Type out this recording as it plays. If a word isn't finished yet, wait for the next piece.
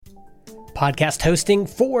Podcast hosting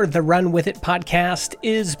for the Run With It podcast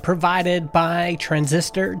is provided by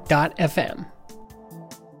Transistor.fm.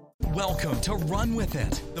 Welcome to Run With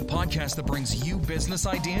It, the podcast that brings you business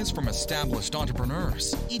ideas from established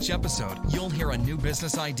entrepreneurs. Each episode, you'll hear a new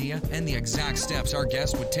business idea and the exact steps our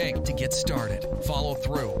guest would take to get started. Follow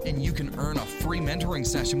through, and you can earn a free mentoring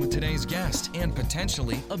session with today's guest and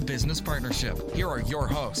potentially a business partnership. Here are your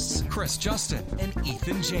hosts, Chris Justin and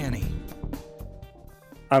Ethan Janney.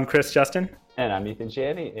 I'm Chris Justin. And I'm Ethan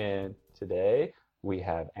Janney, and today we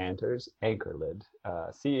have Anders Ankerlid,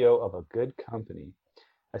 CEO of A Good Company,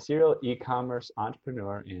 a serial e-commerce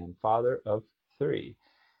entrepreneur and father of three.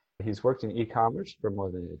 He's worked in e-commerce for more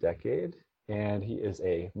than a decade, and he is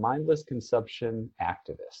a mindless consumption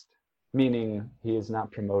activist, meaning he is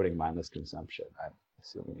not promoting mindless consumption. I'm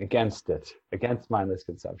assuming against mindless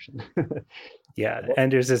consumption. Yeah,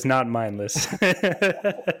 Anders is not mindless.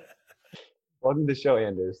 Welcome to the show,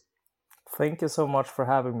 Anders. Thank you so much for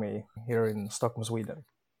having me here in Stockholm, Sweden.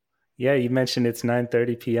 Yeah, you mentioned it's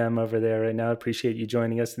 9:30 p.m. over there right now. I appreciate you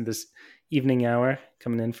joining us in this evening hour,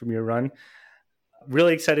 coming in from your run.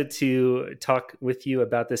 Really excited to talk with you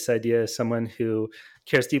about this idea as someone who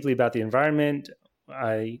cares deeply about the environment.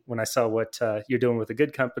 When I saw what you're doing with A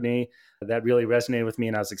Good Company, that really resonated with me,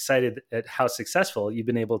 and I was excited at how successful you've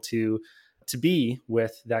been able to be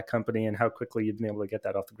with that company and how quickly you've been able to get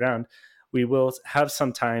that off the ground. We will have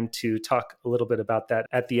some time to talk a little bit about that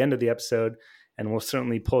at the end of the episode, and we'll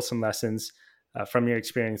certainly pull some lessons from your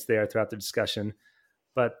experience there throughout the discussion.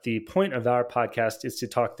 But the point of our podcast is to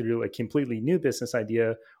talk through a completely new business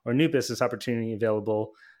idea or new business opportunity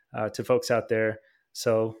available to folks out there.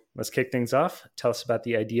 So let's kick things off. Tell us about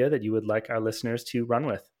the idea that you would like our listeners to run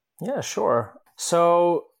with. Yeah, sure.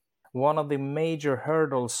 So one of the major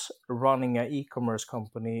hurdles running an e-commerce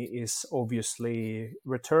company is obviously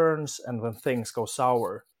returns and when things go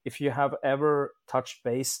sour. If you have ever touched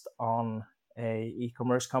base on a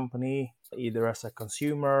e-commerce company, either as a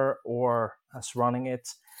consumer or as running it,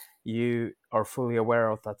 you are fully aware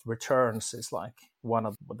of that returns is like one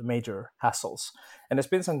of the major hassles. And there's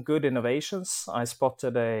been some good innovations. I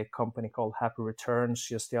spotted a company called Happy Returns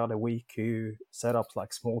just the other week who set up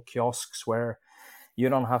like small kiosks where you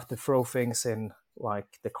don't have to throw things in like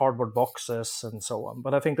the cardboard boxes and so on.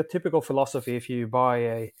 But I think the typical philosophy, if you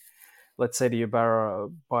let's say that you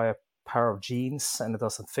buy a pair of jeans and it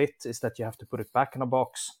doesn't fit, is that you have to put it back in a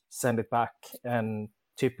box, send it back. And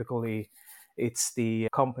typically it's the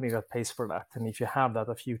company that pays for that. And if you have that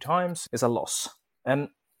a few times, it's a loss. And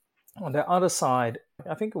on the other side,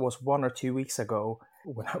 I think it was 1 or 2 weeks ago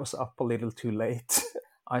when I was up a little too late,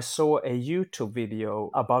 I saw a YouTube video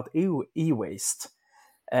about e-waste.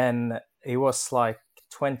 And it was like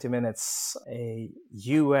 20 minutes, a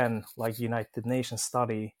UN, like United Nations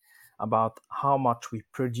study about how much we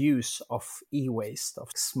produce of e-waste, of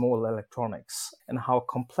small electronics, and how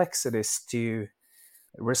complex it is to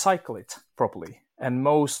recycle it properly. And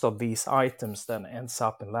most of these items then ends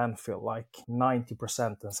up in landfill, like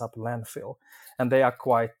 90% ends up in landfill. And they are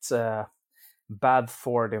quite bad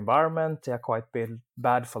for the environment, they are quite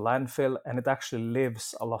bad for landfill, and it actually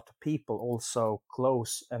lives a lot of people also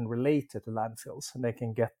close and related to landfills, and they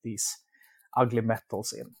can get these ugly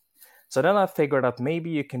metals in. So then I figured that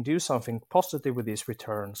maybe you can do something positive with these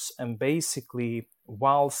returns, and basically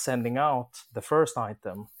while sending out the first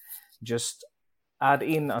item, just add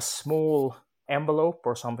in a small envelope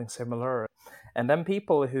or something similar. And then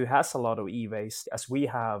people who has a lot of e-waste, as we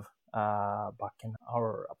have back in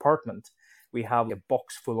our apartment, we have a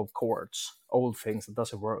box full of cords, old things that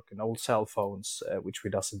doesn't work, and old cell phones, which we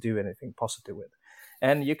doesn't do anything positive with.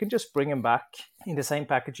 And you can just bring them back in the same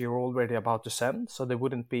package you're already about to send, so there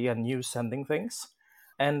wouldn't be a new sending things.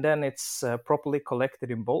 And then it's properly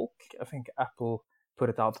collected in bulk. I think Apple put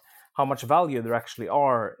it out how much value there actually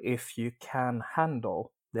are if you can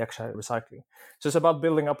handle the actual recycling. So it's about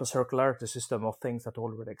building up a circularity system of things that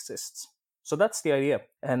already exists. So that's the idea.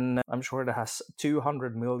 And I'm sure it has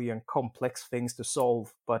 200 million complex things to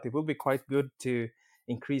solve, but it will be quite good to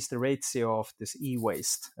increase the ratio of this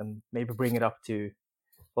e-waste and maybe bring it up to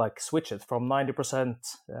like switch it from 90%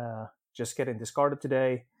 just getting discarded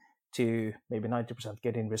today to maybe 90%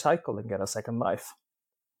 getting recycled and get a second life.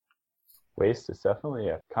 Waste is definitely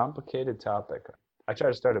a complicated topic. I tried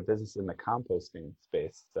to start a business in the composting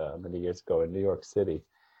space many years ago in New York City.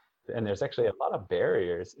 And there's actually a lot of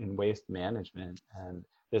barriers in waste management. And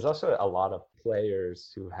there's also a lot of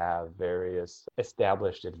players who have various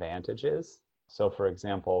established advantages. So for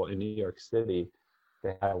example, in New York City,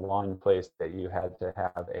 they had a law in place that you had to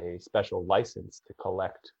have a special license to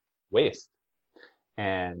collect waste.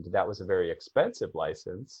 And that was a very expensive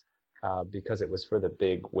license. because it was for the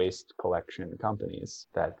big waste collection companies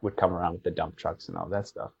that would come around with the dump trucks and all that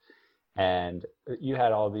stuff. And you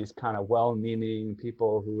had all these kind of well-meaning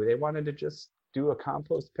people who they wanted to just do a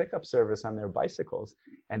compost pickup service on their bicycles,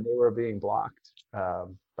 and they were being blocked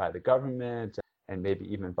by the government and maybe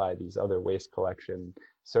even by these other waste collection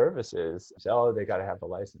services. So, oh, they got to have a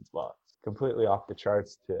license. Well, it's completely off the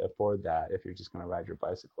charts to afford that if you're just going to ride your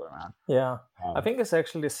bicycle around. Yeah, I think it's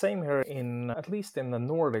actually the same here at least in the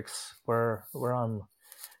Nordics where I'm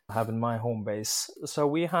having my home base. So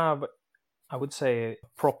we have, I would say, a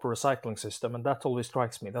proper recycling system, and that always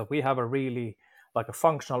strikes me that we have a really like a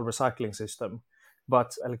functional recycling system,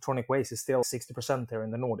 but electronic waste is still 60% here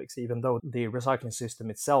in the Nordics, even though the recycling system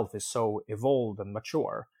itself is so evolved and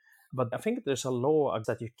mature. But I think there's a law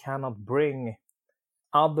that you cannot bring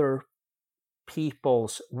other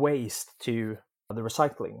people's waste to the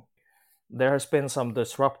recycling. There has been some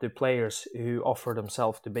disruptive players who offer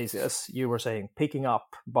themselves to basically, as you were saying, picking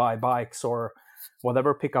up by bikes or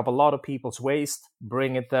whatever, pick up a lot of people's waste,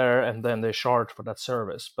 bring it there, and then they charge for that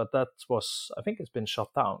service. But that was, I think it's been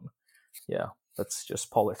shut down. Yeah, that's just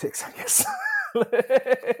politics, I guess.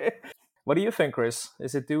 What do you think, Chris?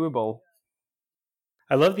 Is it doable?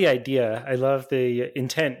 I love the idea. I love the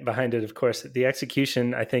intent behind it, of course. The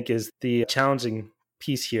execution, I think, is the challenging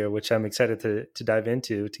piece here, which I'm excited to dive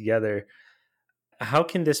into together. How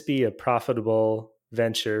can this be a profitable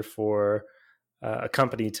venture for a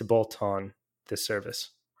company to bolt on this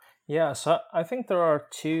service? Yeah, so I think there are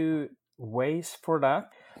two ways for that.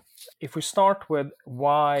 If we start with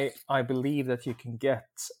why I believe that you can get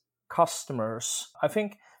customers, I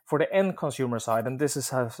think for the end consumer side, and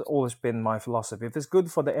has always been my philosophy, if it's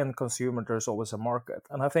good for the end consumer, there's always a market.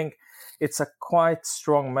 And I think it's a quite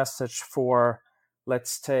strong message for,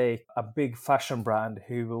 let's take a big fashion brand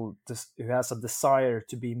who has a desire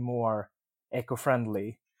to be more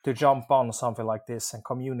eco-friendly, to jump on something like this and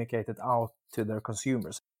communicate it out to their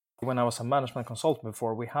consumers. When I was a management consultant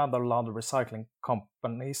before, we had a lot of recycling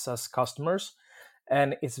companies as customers,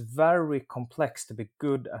 and it's very complex to be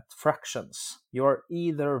good at fractions. You're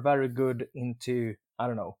either very good into, I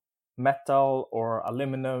don't know, metal or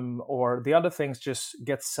aluminum, or the other things just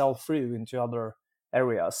get sell through into other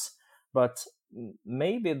areas. But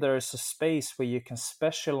maybe there's a space where you can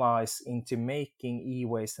specialize into making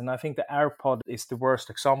e-waste. And I think the AirPod is the worst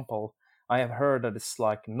example. I have heard that it's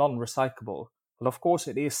like non-recyclable. But of course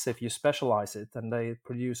it is if you specialize it, and they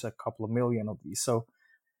produce a couple of million of these. So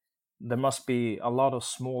there must be a lot of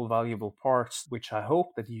small valuable parts, which I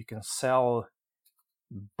hope that you can sell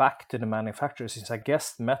back to the manufacturer, since I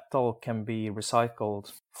guess metal can be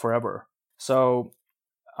recycled forever. So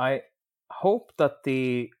I hope that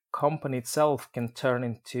the company itself can turn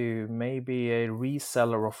into maybe a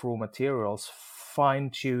reseller of raw materials,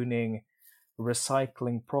 fine-tuning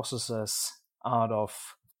recycling processes out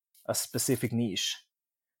of a specific niche.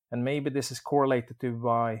 And maybe this is correlated to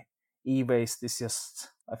why e-waste is just,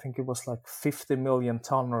 I think it was like 50 million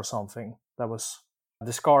ton or something that was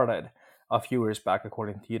discarded a few years back,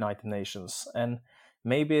 according to United Nations. And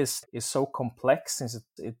maybe it's so complex, since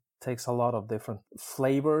it takes a lot of different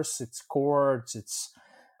flavors. It's cords, it's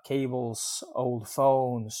cables, old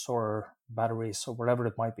phones or batteries or whatever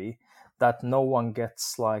it might be, that no one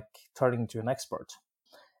gets like turning into an expert.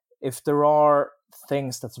 If there are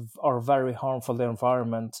things that are very harmful to the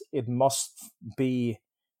environment, it must be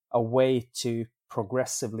a way to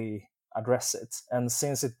progressively address it. And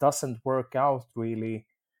since it doesn't work out really,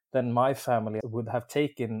 then my family would have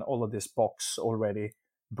taken all of this box already,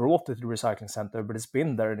 brought it to the recycling center, but it's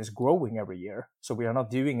been there and it's growing every year. So we are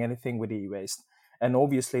not doing anything with e-waste. And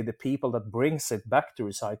obviously the people that brings it back to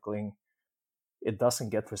recycling, it doesn't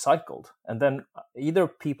get recycled. And then either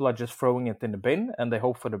people are just throwing it in the bin and they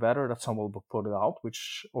hope for the better that someone will put it out,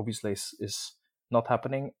 which obviously is not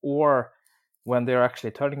happening, or when they're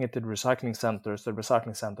actually turning it to the recycling centers, the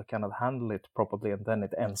recycling center cannot handle it properly, and then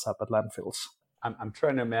it ends up at landfills. I'm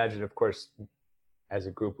trying to imagine, of course, as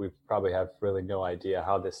a group, we probably have really no idea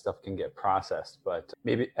how this stuff can get processed. But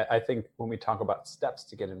maybe I think when we talk about steps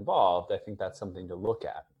to get involved, I think that's something to look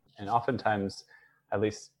at. And oftentimes, at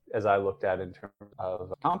least as I looked at in terms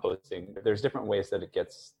of composting, there's different ways that it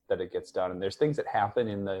gets done. And there's things that happen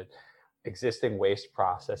in the existing waste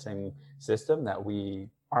processing system that we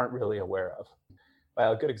aren't really aware of.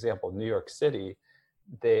 Well, a good example, New York City,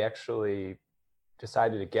 they actually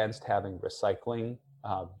decided against having recycling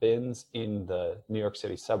bins in the New York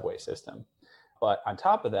City subway system. But on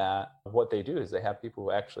top of that, what they do is they have people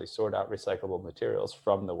who actually sort out recyclable materials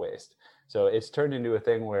from the waste. So it's turned into a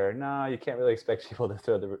thing where, no, you can't really expect people to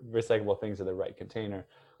throw the recyclable things in the right container.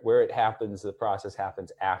 Where it happens, the process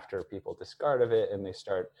happens after people discard of it, and they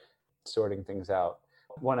start sorting things out.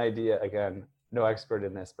 One idea, again, no expert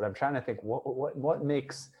in this, but I'm trying to think what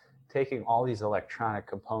makes taking all these electronic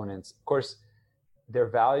components, of course, they're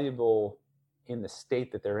valuable in the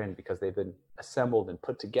state that they're in because they've been assembled and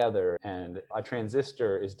put together, and a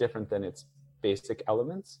transistor is different than its basic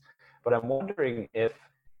elements. But I'm wondering if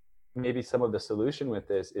maybe some of the solution with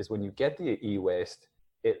this is when you get the e-waste,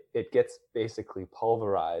 it gets basically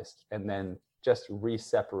pulverized and then just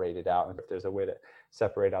re-separated out. And if there's a way to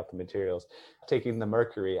separate out the materials, taking the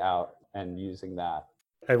mercury out and using that.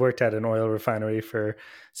 I worked at an oil refinery for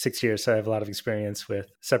 6 years, so I have a lot of experience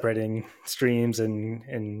with separating streams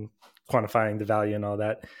and quantifying the value and all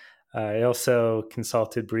that. I also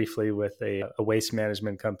consulted briefly with a waste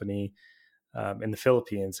management company in the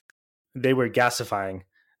Philippines. They were gasifying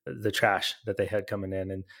the trash that they had coming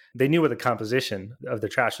in, and they knew what the composition of the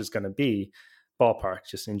trash was going to be. Ballpark,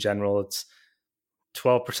 just in general, it's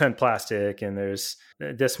 12% plastic and there's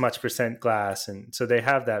this much percent glass, and so they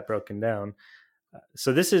have that broken down.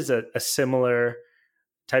 So this is a similar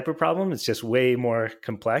type of problem. It's just way more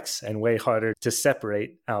complex and way harder to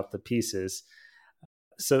separate out the pieces.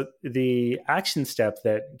 So the action step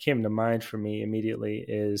that came to mind for me immediately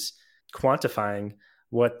is quantifying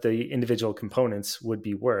what the individual components would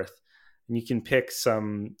be worth. And you can pick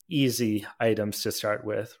some easy items to start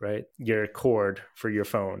with, right? Your cord for your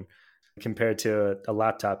phone. Compared to a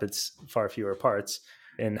laptop, it's far fewer parts.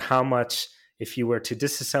 And how much, if you were to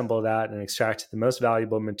disassemble that and extract the most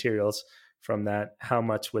valuable materials from that, how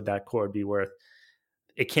much would that cord be worth?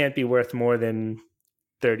 It can't be worth more than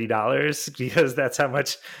 $30 because that's how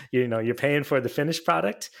much you're paying for the finished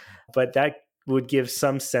product. But that would give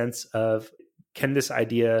some sense of, can this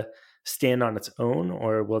idea stand on its own,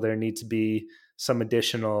 or will there need to be some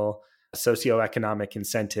additional socioeconomic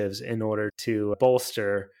incentives in order to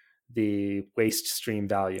bolster the waste stream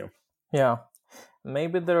value? Yeah.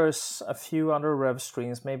 Maybe there's a few other rev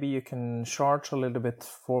streams. Maybe you can charge a little bit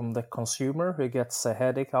from the consumer who gets a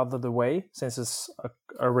headache out of the way, since it's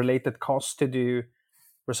a related cost to do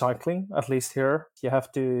recycling, at least here. You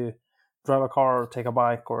have to drive a car or take a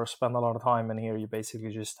bike or spend a lot of time, and here you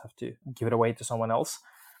basically just have to give it away to someone else.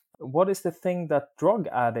 What is the thing that drug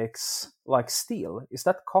addicts like steal? Is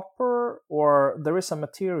that copper, or there is a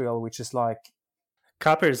material which is like...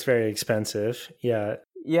 Copper is very expensive, yeah.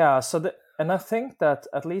 Yeah, and I think that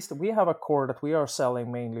at least we have a core that we are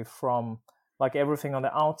selling mainly from, like everything on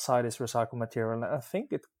the outside is recycled material. And I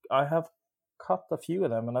think I have cut a few of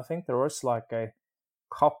them, and I think there is like a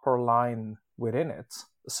copper line within it.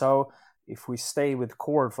 So if we stay with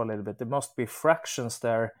cord for a little bit, there must be fractions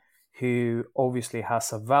there who obviously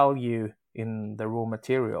has a value in the raw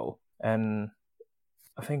material. And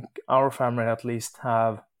I think our family at least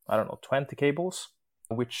have, 20 cables,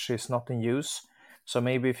 which is not in use. So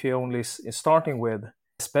maybe if you only is starting with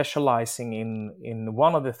specializing in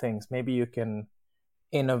one of the things, maybe you can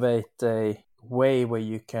innovate a way where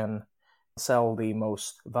you can sell the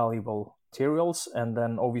most valuable materials, and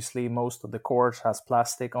then obviously most of the cords has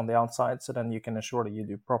plastic on the outside, so then you can ensure that you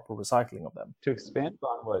do proper recycling of them. To expand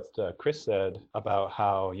on what Chris said about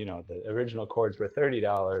how the original cords were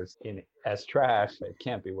 $30 as trash, it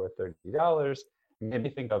can't be worth $30. Made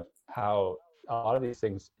me think of how a lot of these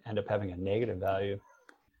things end up having a negative value.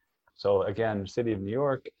 So again, City of New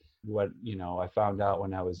York, what I found out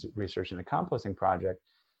when I was researching the composting project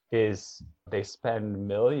is they spend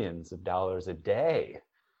millions of dollars a day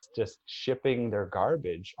just shipping their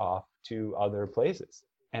garbage off to other places,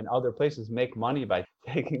 and other places make money by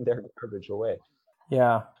taking their garbage away.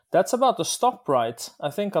 Yeah, that's about to stop, right? I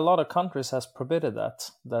think a lot of countries has prohibited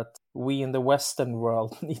that we in the Western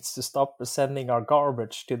world needs to stop sending our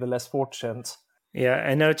garbage to the less fortunate. Yeah,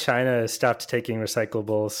 I know China has stopped taking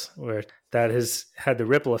recyclables, where that has had the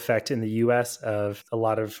ripple effect in the US of a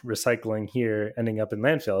lot of recycling here ending up in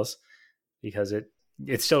landfills because it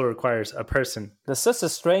still requires a person. This is a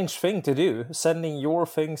strange thing to do, sending your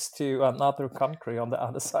things to another country on the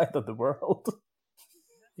other side of the world.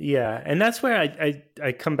 Yeah, and that's where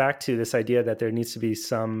I come back to this idea that there needs to be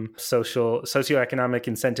some socioeconomic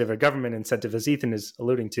incentive or government incentive, as Ethan is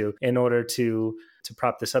alluding to, in order to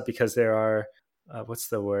prop this up, because there are, what's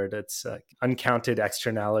the word? It's uncounted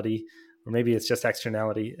externality, or maybe it's just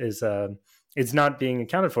externality, it's not being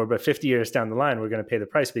accounted for, but 50 years down the line, we're going to pay the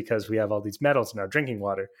price because we have all these metals in our drinking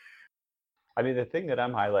water. I mean, the thing that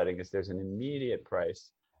I'm highlighting is there's an immediate price,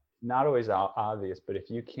 not always obvious, but if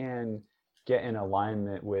you can get in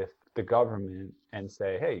alignment with the government and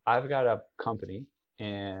say, hey, I've got a company,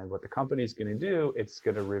 and what the company is going to do, it's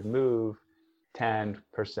going to remove 10%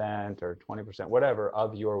 or 20%, whatever,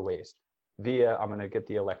 of your waste I'm going to get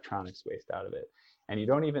the electronics waste out of it. And you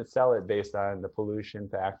don't even sell it based on the pollution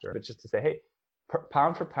factor, but just to say, hey,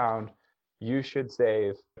 pound for pound, you should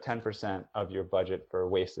save 10% of your budget for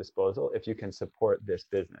waste disposal if you can support this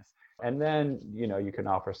business. And then, you can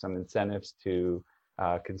offer some incentives to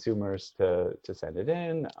consumers to send it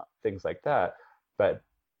in, things like that. But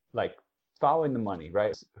like following the money,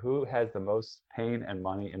 right? Who has the most pain and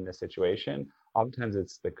money in this situation? Oftentimes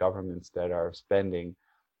it's the governments that are spending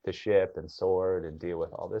to ship and sort and deal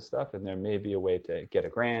with all this stuff. And there may be a way to get a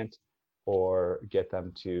grant or get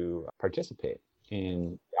them to participate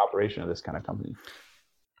in the operation of this kind of company.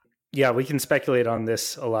 Yeah, we can speculate on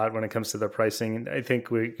this a lot when it comes to the pricing. I think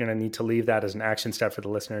we're going to need to leave that as an action step for the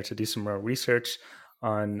listener to do some more research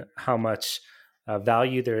on how much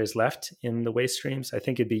value there is left in the waste streams. I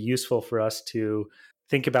think it'd be useful for us to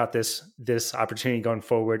think about this opportunity going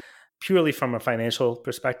forward. Purely from a financial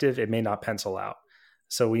perspective, it may not pencil out.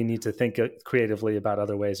 So we need to think creatively about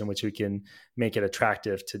other ways in which we can make it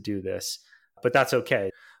attractive to do this. But that's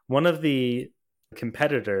okay. One of the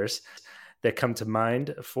competitors that come to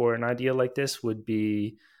mind for an idea like this would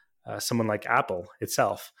be someone like Apple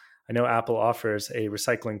itself. I know Apple offers a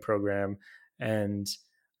recycling program, and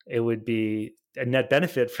it would be a net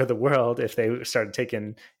benefit for the world if they started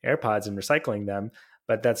taking AirPods and recycling them.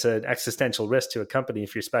 But that's an existential risk to a company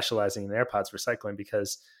if you're specializing in AirPods recycling,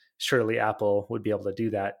 because surely Apple would be able to do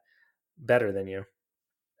that better than you.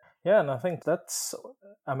 Yeah, and I think that's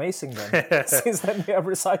amazing then, since then we have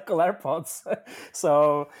recycled AirPods.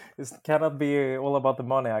 So it cannot be all about the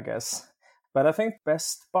money, I guess. But I think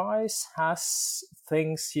Best Buys has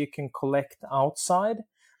things you can collect outside.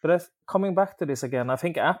 But coming back to this again, I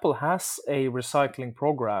think Apple has a recycling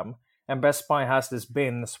program, and Best Buy has this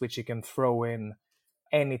bins which you can throw in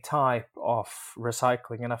any type of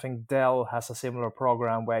recycling. And I think Dell has a similar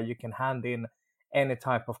program where you can hand in any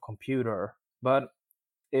type of computer. But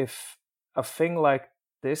if a thing like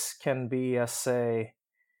this can be a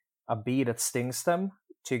bee that stings them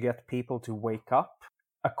to get people to wake up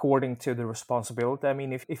according to the responsibility. I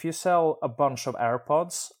mean, if you sell a bunch of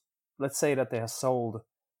AirPods, let's say that they have sold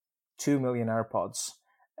 2 million AirPods,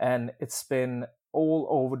 and it's been all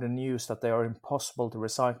over the news that they are impossible to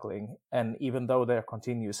recycling, and even though they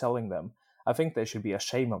continue selling them, I think they should be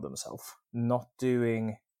ashamed of themselves, not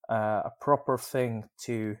doing a proper thing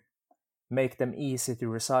to make them easy to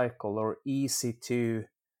recycle or easy to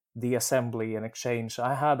deassembly and exchange.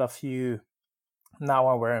 I had a few, now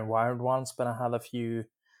I'm wearing wired ones, but I had a few,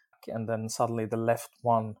 and then suddenly the left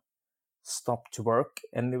one stopped to work,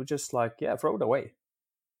 and it was just like, yeah, throw it away.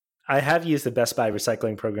 I have used the Best Buy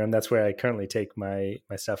recycling program. That's where I currently take my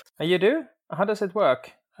stuff. You do? How does it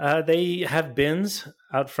work? They have bins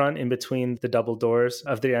out front in between the double doors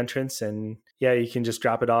of the entrance. And yeah, you can just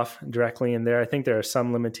drop it off directly in there. I think there are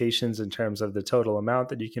some limitations in terms of the total amount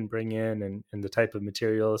that you can bring in and the type of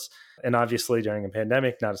materials. And obviously during a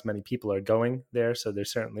pandemic, not as many people are going there. So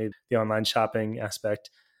there's certainly the online shopping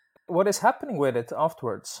aspect. What is happening with it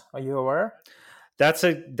afterwards? Are you aware? That's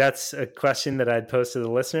a question that I'd pose to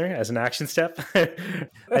the listener as an action step.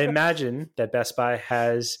 I imagine that Best Buy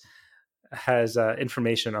has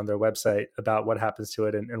information on their website about what happens to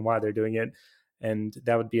it and why they're doing it. And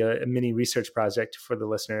that would be a mini research project for the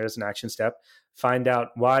listener as an action step. Find out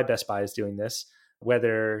why Best Buy is doing this,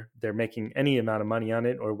 whether they're making any amount of money on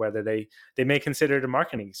it, or whether they may consider it a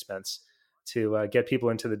marketing expense to get people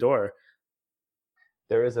into the door.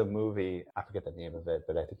 There is a movie, I forget the name of it,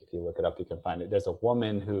 but I think if you look it up, you can find it. There's a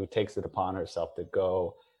woman who takes it upon herself to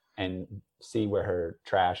go and see where her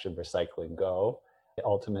trash and recycling go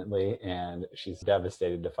ultimately, and she's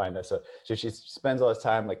devastated to find out. So she spends all this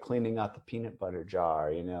time like cleaning out the peanut butter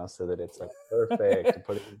jar, so that it's like perfect to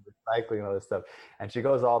put it in recycling and all this stuff. And she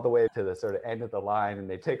goes all the way to the sort of end of the line, and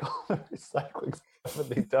they take all the recycling stuff and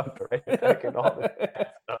they dump it right back in all the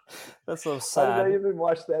stuff. That's so sad. How did I even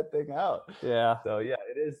wash that thing out? Yeah. So yeah,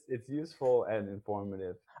 it's useful and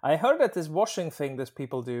informative. I heard that this washing thing that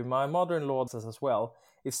people do, my mother-in-law says as well,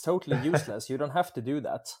 it's totally useless. You don't have to do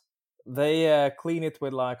that. They clean it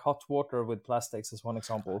with like hot water with plastics as one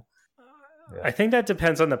example. Yeah. I think that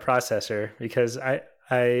depends on the processor, because I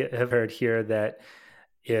have heard here that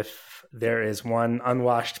if there is one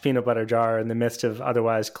unwashed peanut butter jar in the midst of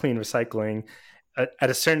otherwise clean recycling, at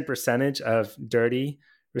a certain percentage of dirty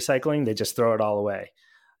recycling, they just throw it all away.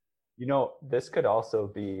 This could also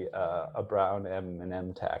be a brown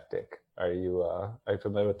M&M tactic. Are you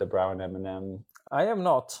familiar with the brown M&M? I am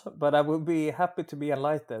not, but I would be happy to be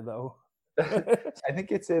enlightened, though. I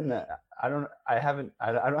think it's in the. I don't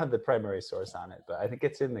have the primary source on it, but I think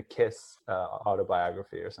it's in the Kiss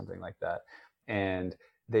autobiography or something like that. And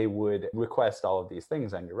they would request all of these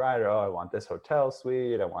things on your rider. Oh, I want this hotel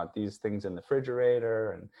suite. I want these things in the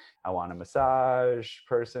refrigerator, and I want a massage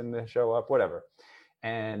person to show up, whatever.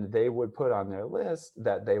 And they would put on their list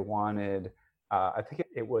that they wanted, I think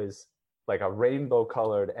it was like a rainbow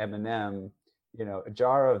colored M&M, a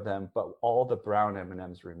jar of them, but all the brown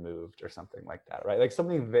M&Ms removed or something like that, right? Like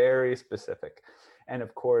something very specific. And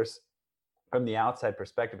of course, from the outside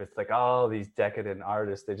perspective, it's like, oh, these decadent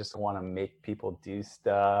artists, they just want to make people do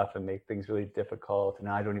stuff and make things really difficult. And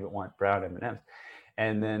I don't even want brown M&Ms.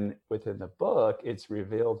 And then within the book, it's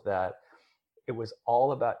revealed that it was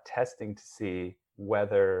all about testing to see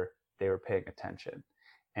whether they were paying attention.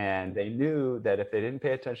 And they knew that if they didn't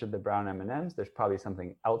pay attention to the brown M&Ms, there's probably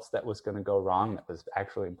something else that was going to go wrong that was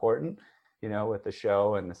actually important, with the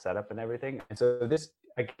show and the setup and everything. And so this,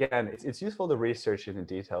 again, it's useful to research in the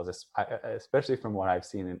details, especially from what I've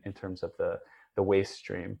seen in terms of the waste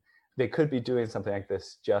stream. They could be doing something like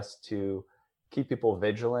this just to keep people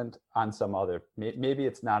vigilant on some other, maybe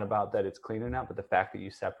it's not about that it's clean enough, but the fact that you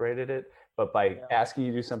separated it. But by asking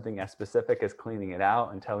you to do something as specific as cleaning it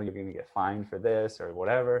out and telling you you're going to get fined for this or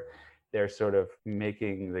whatever, they're sort of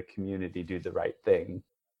making the community do the right thing.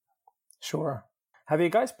 Sure. Have you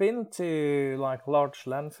guys been to like large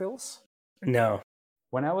landfills? No.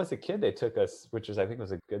 When I was a kid, they took us, which I think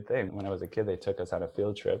was a good thing. When I was a kid, they took us on a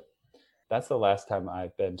field trip. That's the last time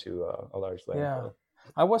I've been to a large landfill. Yeah.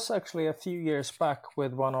 I was actually a few years back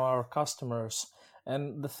with one of our customers.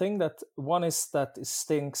 And the thing that one is that it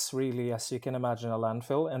stinks really, as you can imagine, a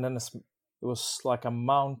landfill. And then it was like a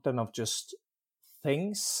mountain of just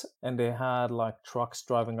things. And they had like trucks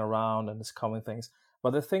driving around and it's coming things.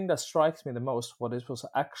 But the thing that strikes me the most was it was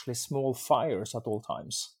actually small fires at all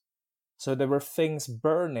times. So there were things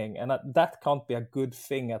burning. And that can't be a good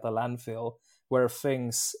thing at a landfill where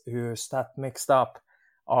things who's that mixed up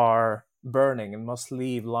are burning and must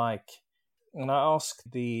leave like... And I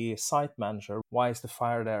asked the site manager, why is the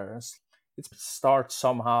fire there? It starts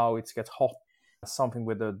somehow, it gets hot, something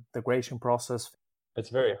with the degradation process. It's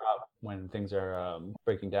very hot when things are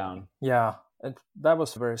breaking down. Yeah, and that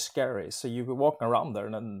was very scary. So you were walking around there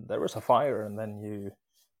and then there was a fire and then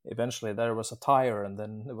eventually there was a tire and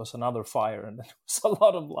then there was another fire and there was a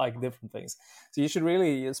lot of like different things. So you should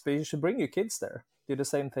bring your kids there. Do the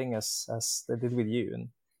same thing as they did with you and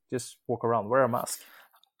just walk around, wear a mask.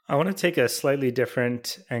 I want to take a slightly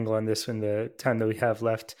different angle on this in the time that we have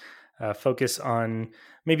left. Focus on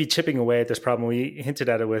maybe chipping away at this problem. We hinted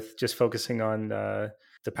at it with just focusing on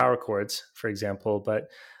the power cords, for example. But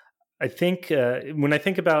I think when I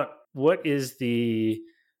think about what is the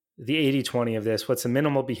 80-20 of this, what's the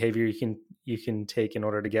minimal behavior you can take in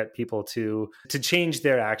order to get people to change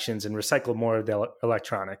their actions and recycle more of the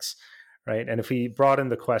electronics, right? And if we broaden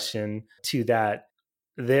the question to that,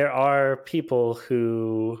 there are people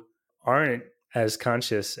who aren't as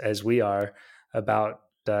conscious as we are about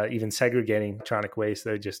even segregating electronic waste.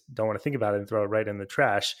 They just don't want to think about it and throw it right in the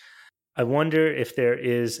trash. I wonder if there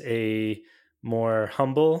is a more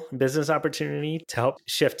humble business opportunity to help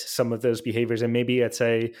shift some of those behaviors. And maybe it's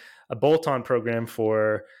a bolt-on program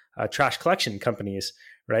for trash collection companies,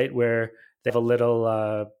 right? Where they have a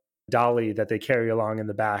little dolly that they carry along in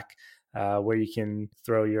the back where you can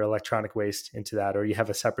throw your electronic waste into that, or you have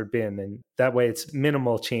a separate bin. And that way it's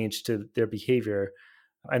minimal change to their behavior.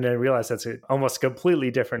 And I realize that's almost a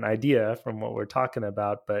completely different idea from what we're talking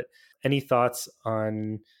about. But any thoughts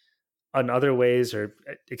on other ways, or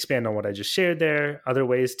expand on what I just shared there, other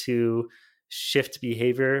ways to shift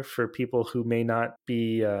behavior for people who may not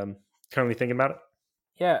be currently thinking about it?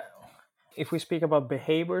 Yeah. If we speak about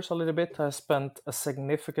behaviors a little bit, I spent a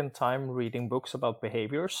significant time reading books about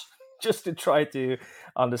behaviors just to try to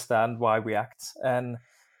understand why we act. And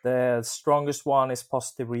the strongest one is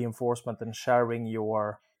positive reinforcement and sharing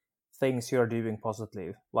your things you're doing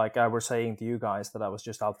positively. Like I was saying to you guys that I was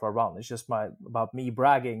just out for a run. It's just about me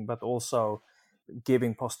bragging, but also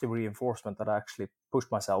giving positive reinforcement that I actually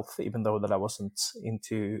pushed myself, even though that I wasn't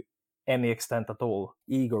into any extent at all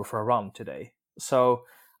eager for a run today. So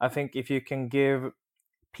I think if you can give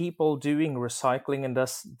people doing recycling, and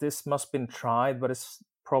this must have been tried, but it's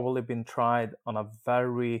probably been tried on a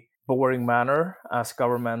very boring manner as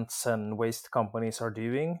governments and waste companies are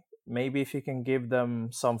doing. Maybe if you can give them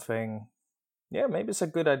something, maybe it's a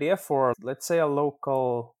good idea for, let's say, a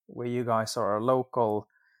local, where you guys are, a local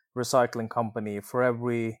recycling company. For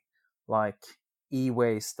every like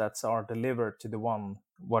e-waste that's are delivered to the one,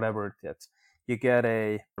 whatever it is, you get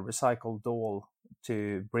a recycled doll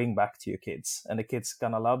to bring back to your kids, and the kids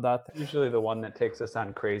gonna love that. Usually the one that takes us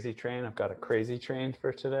on Crazy Train. I've got a Crazy Train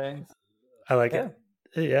for today. I like it.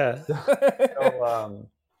 Yeah. So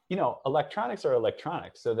electronics are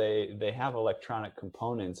electronics, so they have electronic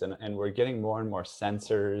components, and we're getting more and more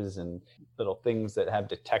sensors and little things that have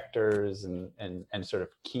detectors and sort of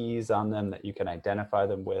keys on them that you can identify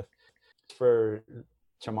them with. For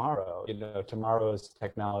tomorrow, tomorrow's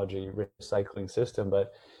technology recycling system,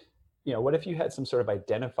 but what if you had some sort of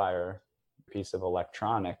identifier piece of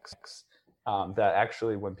electronics that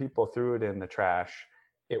actually, when people threw it in the trash,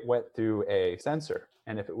 it went through a sensor,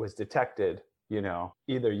 and if it was detected,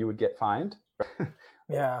 either you would get fined,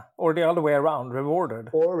 yeah, or the other way around, rewarded,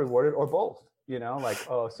 or both.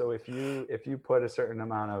 So if you put a certain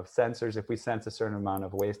amount of sensors, if we sense a certain amount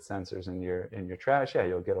of waste sensors in your trash, yeah,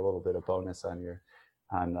 you'll get a little bit of bonus on your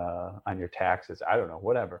taxes. I don't know,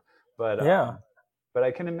 whatever. But yeah. But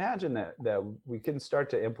I can imagine that we can start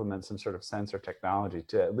to implement some sort of sensor technology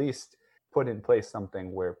to at least put in place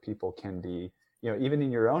something where people can be, even in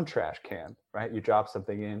your own trash can, right? You drop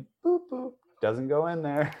something in, boop, boop, doesn't go in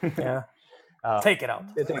there. Yeah. Take it out.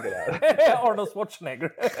 Take it out. Arnold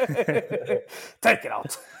Schwarzenegger. Take it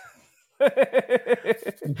out.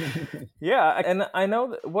 Yeah, and I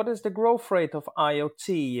know what is the growth rate of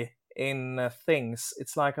IoT in things.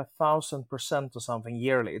 It's like 1,000% or something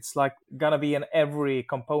yearly. It's like gonna be in every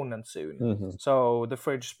component soon. Mm-hmm. So the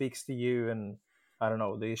fridge speaks to you, and I don't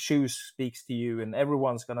know, the shoes speaks to you, and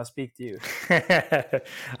everyone's gonna speak to you.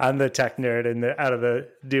 I'm the tech nerd out of the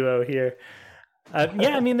duo here.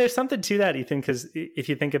 Yeah, I mean, there's something to that, Ethan, because if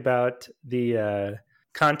you think about the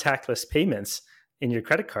contactless payments in your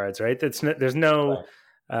credit cards, right? There's no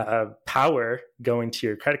power going to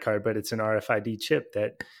your credit card, but it's an RFID chip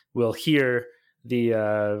that will hear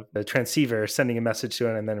the transceiver sending a message to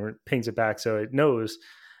it and then it pings it back, so it knows.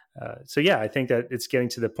 So yeah, I think that it's getting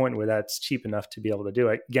to the point where that's cheap enough to be able to do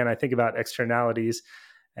it. Again, I think about externalities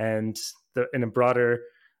and in a broader,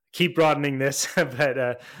 keep broadening this,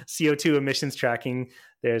 but CO2 emissions tracking.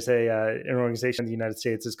 There's an organization in the United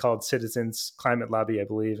States is called Citizens Climate Lobby, I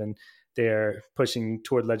believe, and they're pushing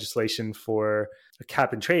toward legislation for a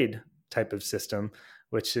cap and trade type of system,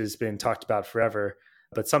 which has been talked about forever.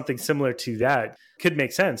 But something similar to that could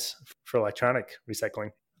make sense for electronic recycling.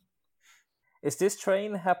 Is this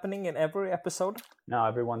train happening in every episode? No,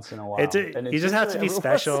 every once in a while. You just have to be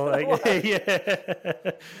special.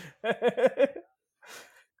 Yeah.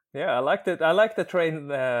 Yeah, I like the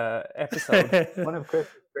train episode. One of Chris'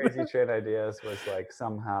 crazy train ideas was like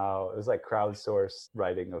somehow it was like crowdsourced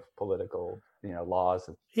writing of political, laws.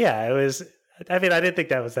 Yeah, it was. I mean, I didn't think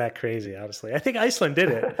that was that crazy, honestly. I think Iceland did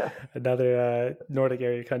it. Another Nordic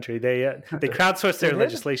area country. They crowdsourced their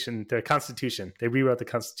legislation, their constitution. They rewrote the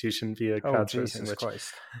constitution via crowdsourcing. Jesus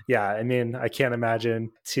Christ. Yeah, I mean, I can't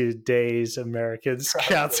imagine today's Americans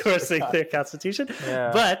crowdsourcing their constitution.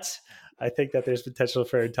 Yeah. But I think that there's potential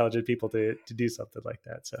for intelligent people to do something like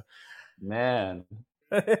that. So, man.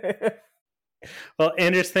 Well,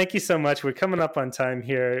 Anders, thank you so much. We're coming up on time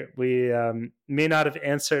here. We may not have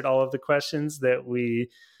answered all of the questions that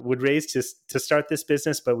we would raise to start this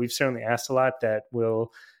business, but we've certainly asked a lot that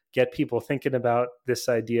will get people thinking about this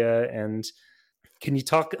idea. And can you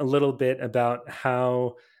talk a little bit about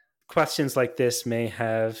how questions like this may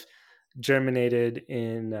have germinated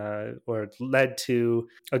in or led to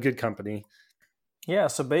a good company? Yeah,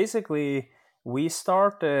 so basically we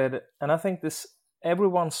started, and I think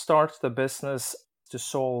everyone starts the business to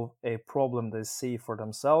solve a problem they see for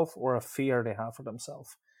themselves or a fear they have for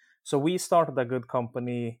themselves. So we started a good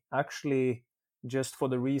company actually just for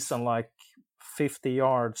the reason, like 50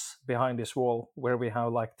 yards behind this wall where we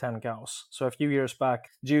have like 10 cows. So a few years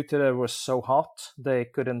back, due to it was so hot, they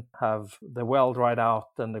couldn't have the well dried out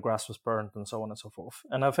and the grass was burnt and so on and so forth.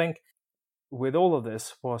 And I think with all of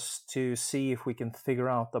this was to see if we can figure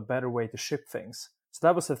out a better way to ship things. So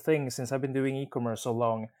that was the thing, since I've been doing e-commerce so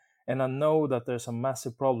long, and I know that there's a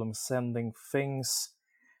massive problem sending things,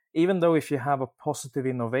 even though if you have a positive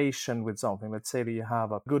innovation with something, let's say that you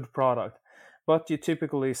have a good product, but you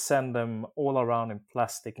typically send them all around in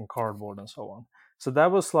plastic and cardboard and so on. So that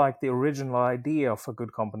was like the original idea of a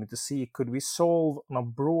good company, to see could we solve on a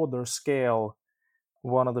broader scale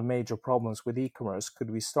one of the major problems with e-commerce. Could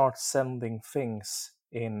we start sending things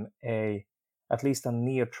in at least a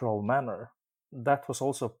neutral manner? That was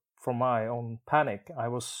also from my own panic. I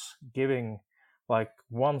was giving like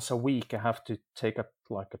once a week, I have to take a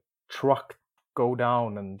truck, go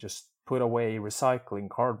down and just put away recycling,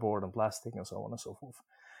 cardboard and plastic and so on and so forth.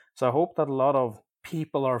 So I hope that a lot of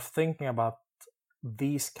people are thinking about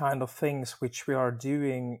these kind of things, which we are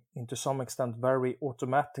doing to some extent very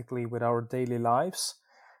automatically with our daily lives.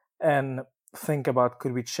 And think about,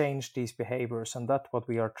 could we change these behaviors? And that's what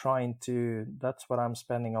we are trying to, that's what I'm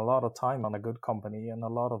spending a lot of time on a good company. And a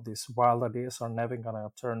lot of these wild ideas are never going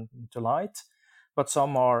to turn into light, but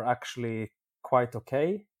some are actually quite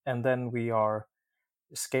okay. And then we are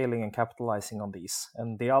scaling and capitalizing on these.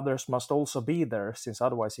 And the others must also be there, since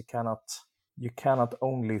otherwise you cannot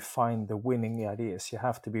only find the winning ideas. You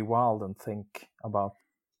have to be wild and think about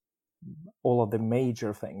all of the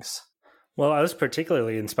major things. Well, I was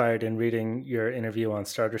particularly inspired in reading your interview on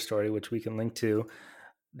Starter Story, which we can link to.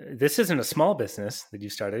 This isn't a small business that you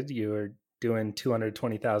started. You were doing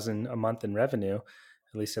 $220,000 a month in revenue,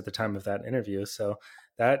 at least at the time of that interview. So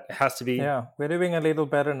that has to be... Yeah, we're doing a little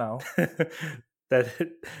better now.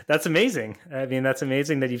 That's amazing. I mean, that's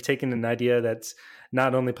amazing that you've taken an idea that's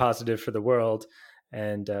not only positive for the world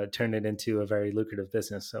and turned it into a very lucrative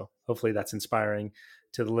business. So hopefully that's inspiring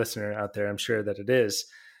to the listener out there. I'm sure that it is.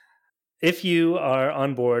 If you are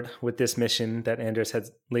on board with this mission that Anders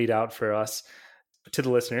has laid out for us, to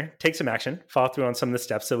the listener, take some action, follow through on some of the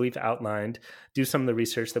steps that we've outlined, do some of the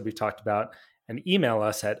research that we've talked about, and email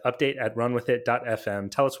us at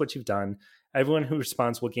update@runwithit.fm. Tell us what you've done. Everyone who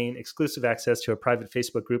responds will gain exclusive access to a private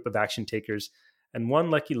Facebook group of action takers, and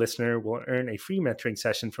one lucky listener will earn a free mentoring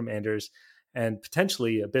session from Anders and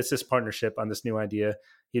potentially a business partnership on this new idea.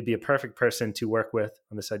 He'd be a perfect person to work with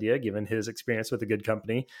on this idea, given his experience with a good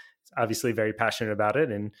company. He's obviously very passionate about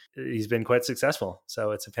it, and he's been quite successful.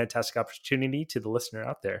 So it's a fantastic opportunity to the listener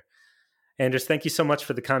out there. Anders, thank you so much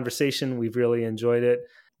for the conversation. We've really enjoyed it.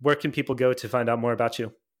 Where can people go to find out more about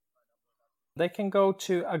you? They can go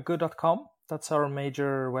to agood.com. That's our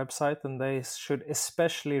major website, and they should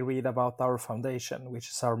especially read about our foundation, which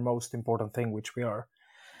is our most important thing, which we are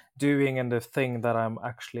doing, and the thing that I'm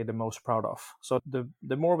actually the most proud of. So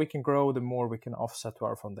the more we can grow, the more we can offset to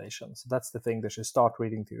our foundation. So that's the thing they should start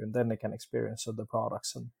reading to, and then they can experience the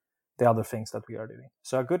products and the other things that we are doing.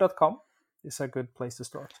 So agood.com is a good place to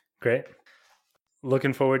start. Great.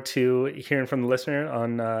 Looking forward to hearing from the listener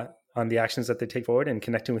on the actions that they take forward and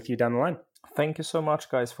connecting with you down the line. Thank you so much,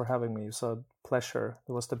 guys, for having me. It was a pleasure.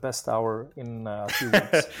 It was the best hour in a few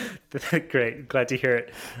weeks. Great. Glad to hear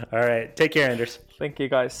it. All right. Take care, Anders. Thank you,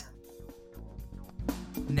 guys.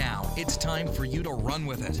 Now it's time for you to run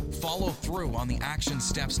with it. Follow through on the action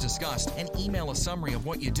steps discussed and email a summary of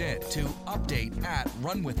what you did to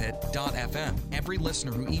update@runwithit.fm. Every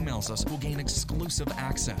listener who emails us will gain exclusive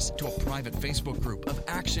access to a private Facebook group of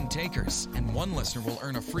action takers, and one listener will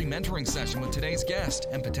earn a free mentoring session with today's guest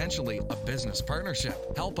and potentially a business partnership.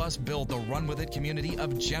 Help us build the Run With It community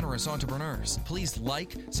of generous entrepreneurs. Please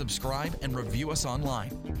like, subscribe, and review us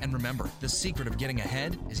online. And remember, the secret of getting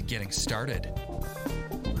ahead is getting started.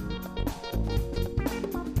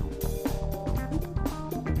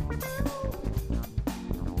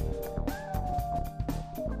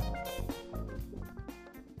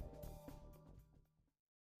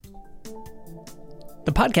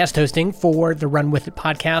 The podcast hosting for the Run With It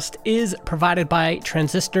podcast is provided by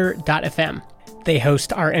Transistor.fm. They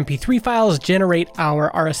host our MP3 files, generate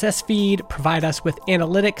our RSS feed, provide us with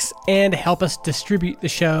analytics, and help us distribute the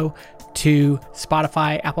show to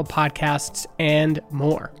Spotify, Apple Podcasts, and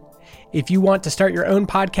more. If you want to start your own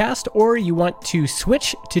podcast or you want to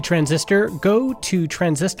switch to Transistor, go to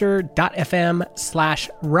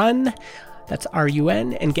transistor.fm/run. That's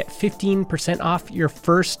RUN, and get 15% off your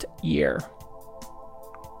first year.